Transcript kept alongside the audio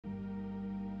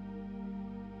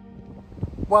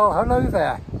Well, hello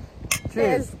there.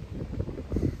 Cheers.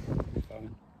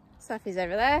 Safi's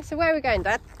over there. So where are we going,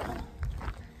 Dad?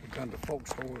 We're going to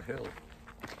Foxhall Hill.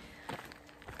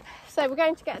 So we're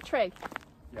going to get a trig?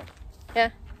 Yeah. Yeah.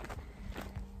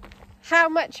 How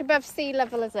much above sea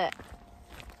level is it?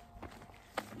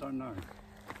 I don't know.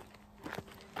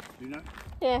 Do you know?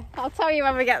 Yeah, I'll tell you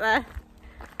when we get there.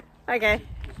 Okay. Is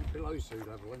it below sea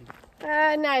level?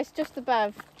 No, it's just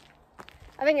above.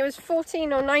 I think it was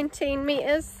 14 or 19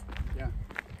 metres. Yeah.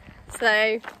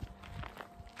 So...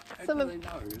 How do they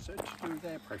know? Is it to do with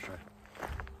air pressure?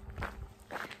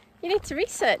 You need to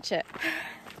research it.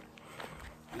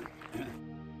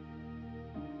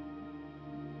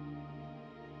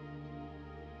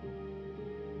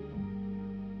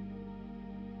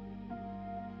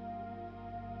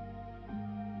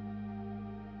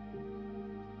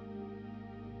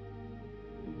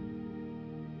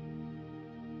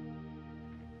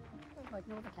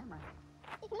 Ignore the camera.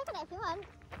 You can look at it if you want.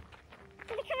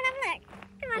 Can you come and have a look?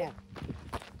 Come on.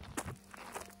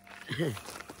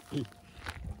 Yeah.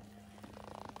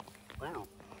 Wow.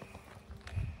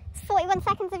 41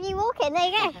 seconds of you walking, there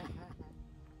you go.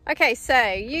 Okay,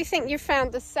 so you think you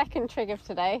found the second trig of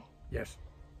today? Yes.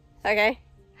 Okay.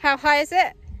 How high is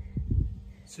it?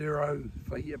 0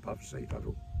 feet above sea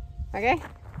level. Okay.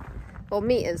 Or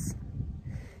metres.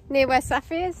 Near where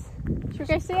Safi is? Should we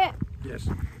go see it? Yes.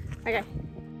 Okay.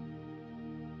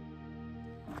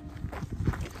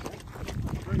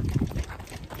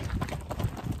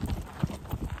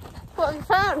 What have you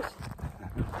found?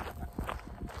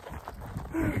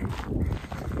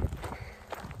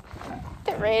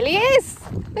 It really is.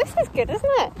 This is good,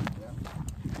 isn't it?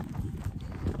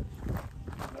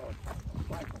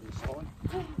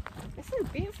 This is a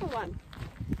beautiful one.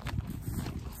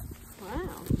 Wow.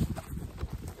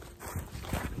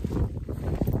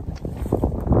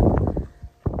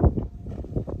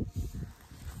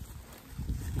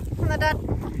 Done.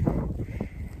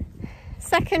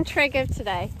 Second trig of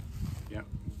today. Yeah.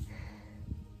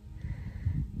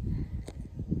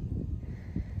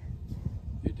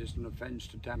 It is an offence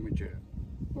to damage it.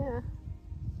 Yeah.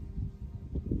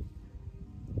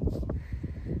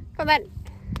 Come on then.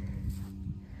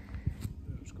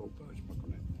 It's got birch bark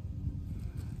on it.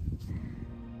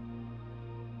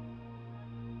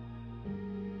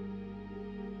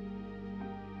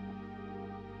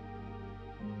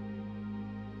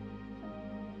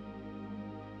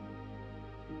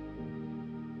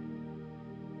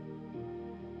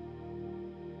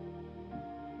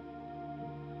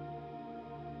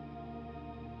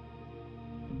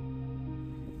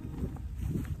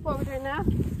 What are we doing now?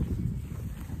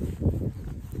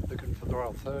 Looking for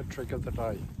our third trig of the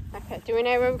day. Okay, do we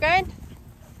know where we're going?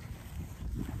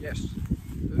 Yes.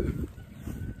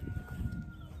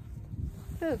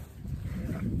 Ooh.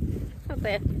 Up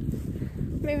there.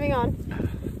 Moving on.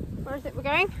 Where is it we're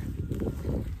going?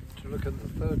 To look at the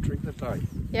third trig of the day.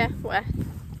 Yeah, where?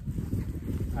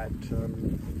 At the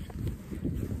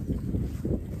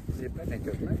Bennick,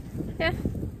 isn't it? Yeah.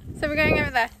 So we're going over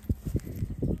there.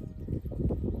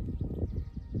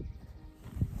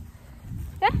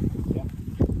 Yeah? Yeah.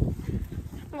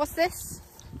 What's this?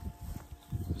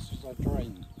 This is a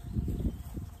drain.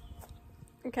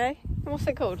 Okay. And what's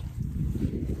it called?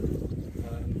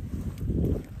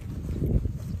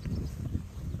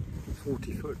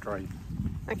 40-foot drain.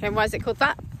 Okay, why is it called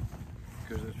that?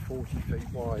 Because it's 40 feet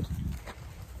wide.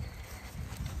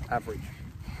 Average.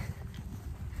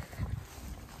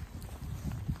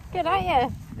 Good, aren't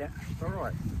you? Yeah, it's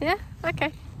alright. Yeah?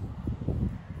 Okay.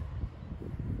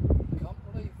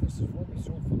 Can't believe this is what we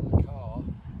saw from the car.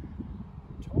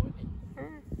 Tiny.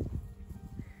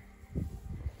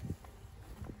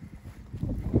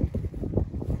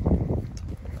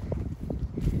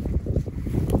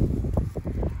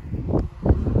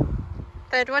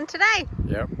 Third one today.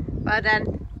 Yep. Well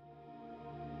done.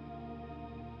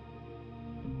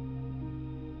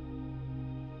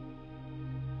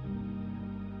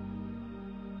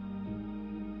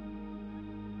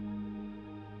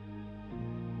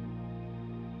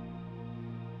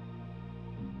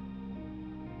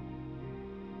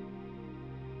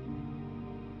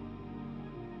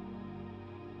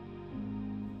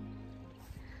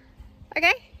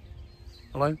 Okay.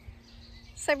 Hello?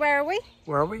 So where are we?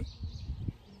 Where are we?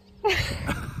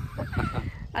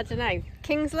 I don't know.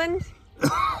 Kingsland?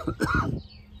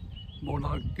 More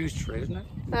like a goose tree, isn't it?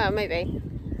 Oh, maybe.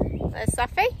 There's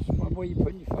Safi. Where are you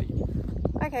putting your feet?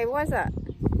 Okay, why is that?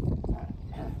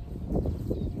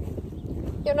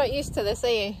 You're not used to this, are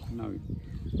you? No.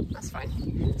 That's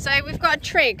fine. So we've got a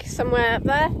trig somewhere up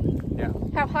there. Yeah.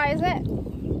 How high is it?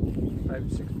 Over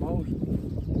 6 miles.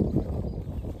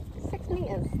 6 meters.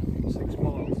 meters? 6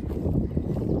 miles.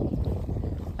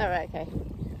 Alright, okay.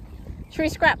 Should we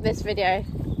scrap this video?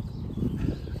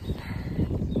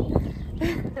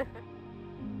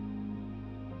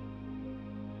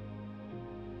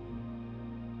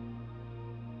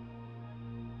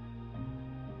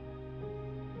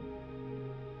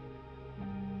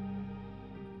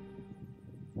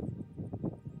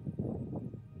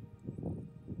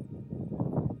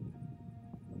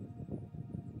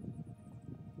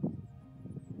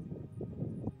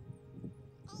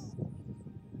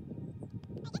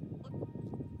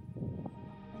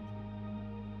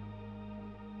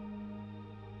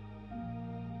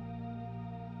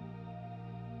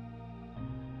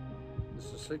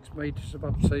 This is 6 metres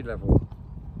above sea level.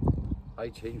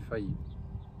 18 feet.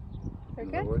 Very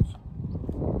In good. other words.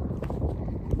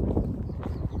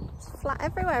 It's flat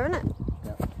everywhere, isn't it?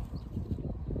 Yeah.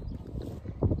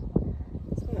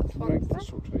 Some little swans Great there.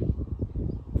 thistle tree.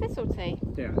 Thistle tea.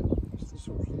 Yeah, it's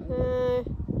thistles. Isn't it?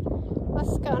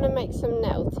 Let's go on and make some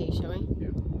nettle tea, shall we? Yeah.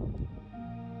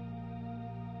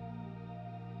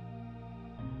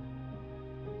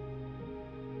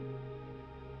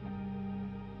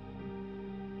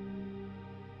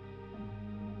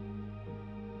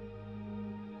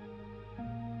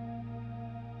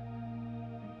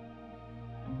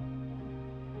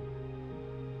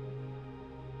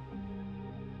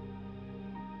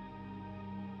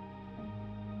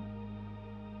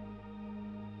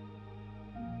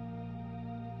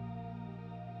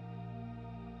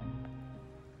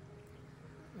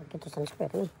 Get just unscrew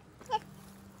it, can we? Yeah.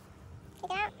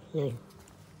 Take it out? No.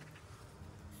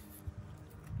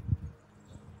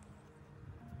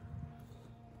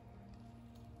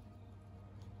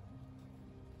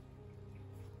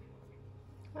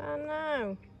 Oh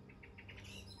no.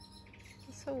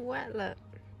 It's all wet, look.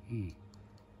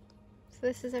 So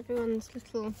this is everyone's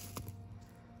little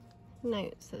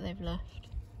notes that they've left.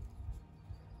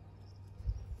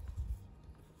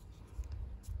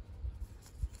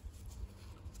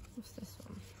 What's this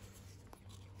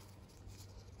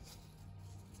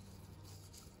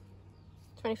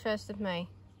one? 21st of May.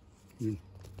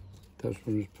 That's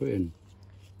when it's put in.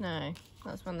 No,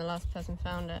 that's when the last person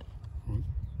found it. Right.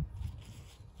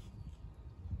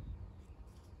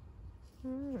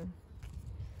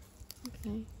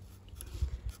 Okay.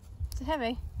 Is it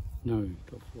heavy? No,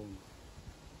 it's got flown.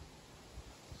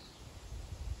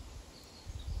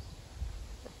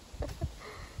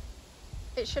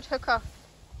 It should hook off.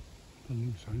 I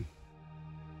think so.